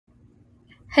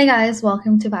Hey guys,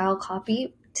 welcome to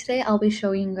ViralCopy. Today I'll be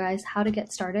showing you guys how to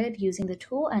get started using the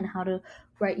tool and how to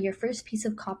write your first piece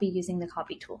of copy using the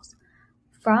copy tools.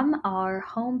 From our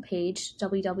homepage,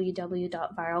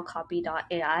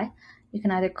 www.viralcopy.ai, you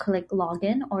can either click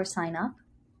login or sign up.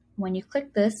 When you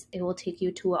click this, it will take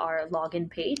you to our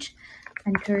login page.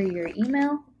 Enter your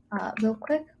email real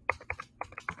quick,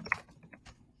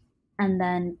 and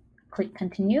then click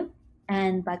continue.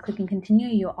 And by clicking continue,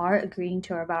 you are agreeing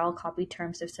to our ViralCopy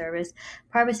terms of service,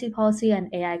 privacy policy,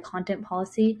 and AI content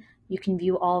policy. You can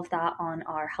view all of that on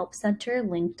our help center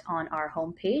linked on our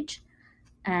homepage.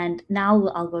 And now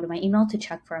I'll go to my email to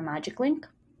check for a magic link.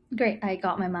 Great, I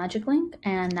got my magic link,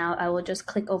 and now I will just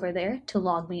click over there to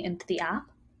log me into the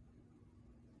app.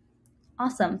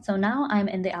 Awesome, so now I'm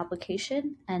in the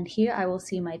application, and here I will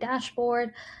see my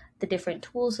dashboard, the different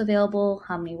tools available,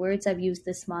 how many words I've used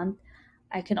this month.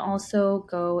 I can also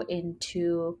go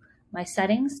into my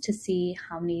settings to see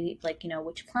how many,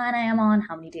 which plan I am on,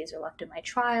 how many days are left in my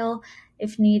trial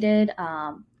if needed.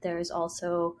 There's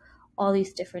also all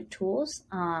these different tools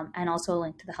and also a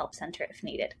link to the help center if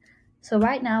needed. So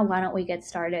right now, why don't we get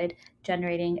started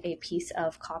generating a piece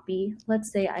of copy? Let's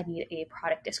say I need a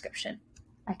product description.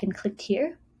 I can click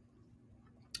here.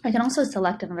 I can also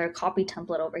select another copy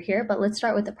template over here, but let's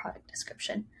start with the product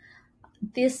description.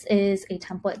 This is a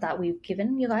template that we've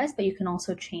given you guys, but you can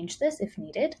also change this if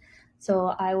needed.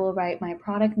 So I will write my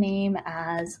product name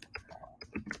as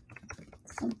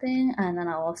something, and then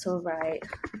I'll also write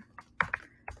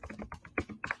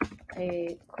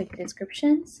a quick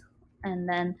descriptions, and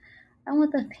then I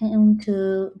want the theme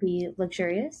to be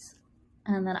luxurious,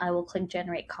 and then I will click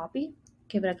generate copy,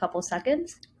 give it a couple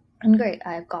seconds, and great,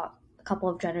 I've got a couple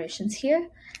of generations here.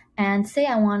 And say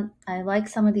I like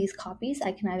some of these copies,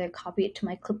 I can either copy it to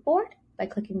my clipboard by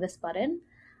clicking this button,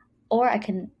 or I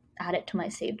can add it to my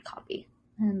saved copy,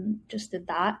 and just did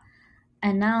that.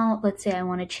 And now let's say I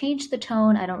want to change the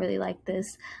tone. I don't really like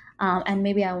this, and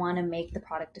maybe I want to make the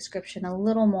product description a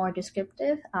little more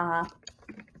descriptive. I'll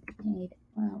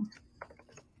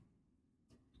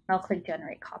click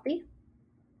generate copy,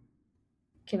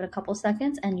 give it a couple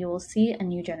seconds, and you will see a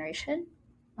new generation.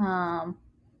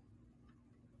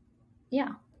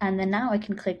 And then now I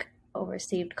can click over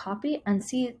saved copy and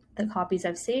see the copies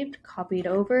I've saved, copied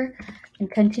over, and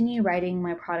continue writing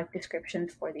my product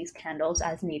descriptions for these candles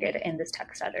as needed in this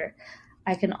text editor.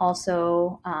 I can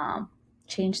also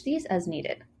change these as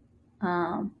needed.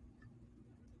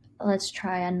 Let's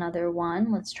try another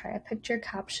one. Let's try a picture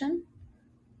caption.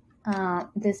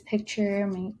 This picture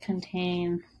may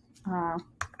contain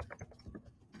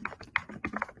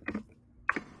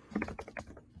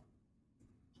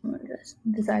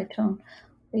desired tone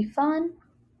be fun.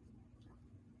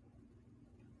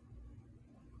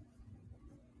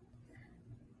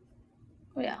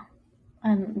 Yeah,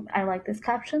 and I like this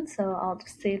caption, so I'll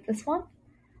just save this one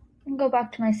and go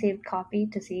back to my saved copy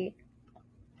to see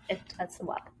if that's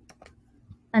well.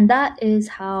 And that is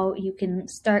how you can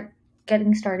start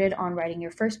getting started on writing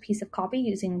your first piece of copy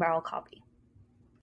using ViralCopy.